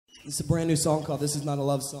It's a brand new song called This Is Not a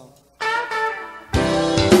Love Song.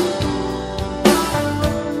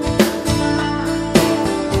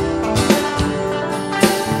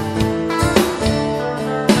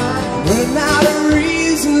 Running out of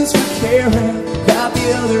reasons for caring. Got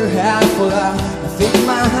the other half full out. I think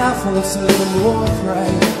my half looks a little more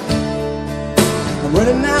bright. I'm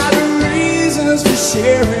running out of reasons for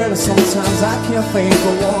sharing. Sometimes I can't think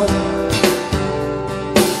of one.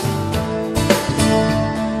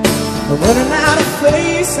 I'm running out of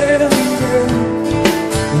faces that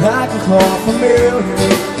I can call familiar.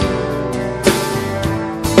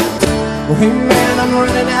 Well, hey man, I'm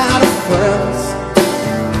running out of friends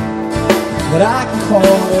that I can call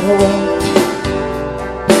at home.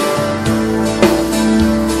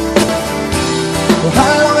 Well,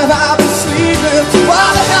 how long have I been sleeping? Why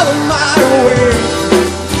the hell am I awake?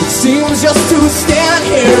 It seems just to stand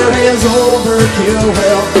here is overkill.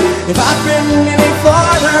 Well, if I've been any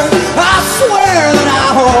farther, I swear that I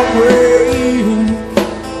won't break.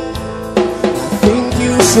 I think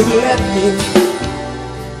you should let me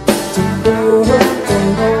to go well.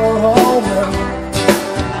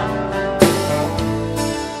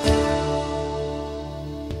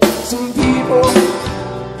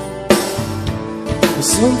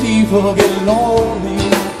 Some people get lonely.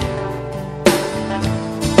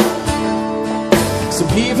 Some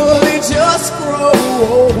people, they just grow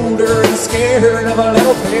older and scared of a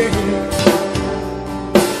little pain.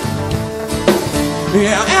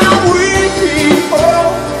 Yeah, and we people,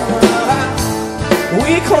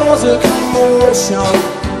 we cause a commotion.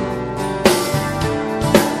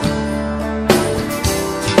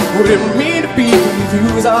 What it mean to be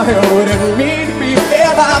confused? Our hell, what it mean to be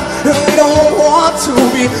fed up? We don't want to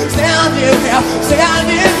be standing here.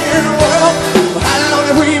 Well, how long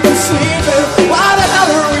have we been sleeping? Why the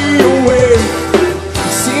hell are we awake?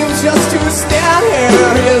 It seems just to stand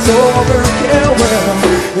here is overkill. Well,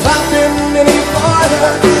 if I've been any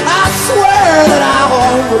farther, I swear that I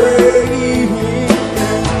won't break.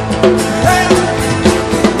 Hey,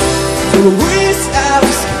 we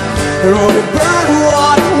ask, or we burn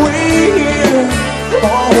what we hear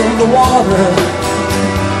on the water.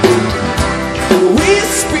 We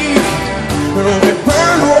speak, we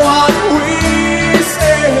burn what we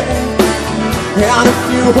say. And if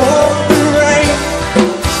you hold the rain,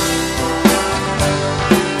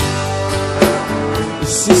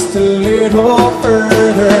 it's just a little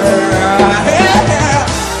further.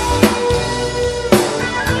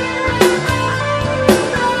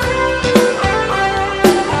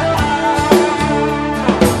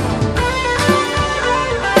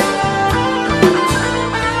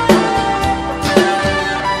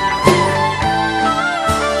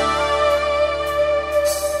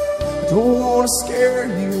 Don't want to scare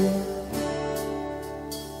you.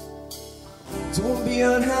 Don't be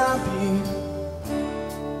unhappy.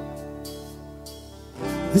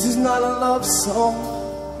 This is not a love song.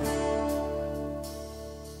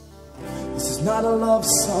 This is not a love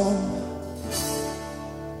song.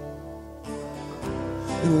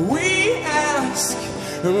 And we ask,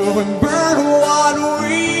 and we burn what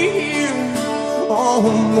we hear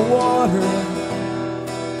on the water.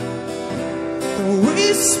 And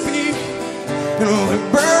we speak, and we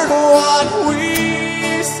burn what we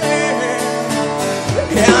say.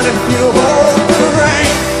 And if you hold the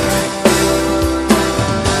rain,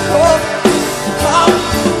 oh,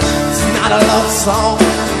 it's not a love song.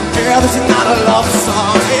 Yeah, this is not a love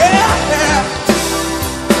song. Yeah.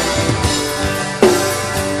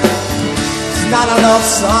 It's not a love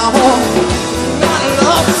song. Not a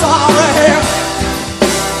love song. Yeah.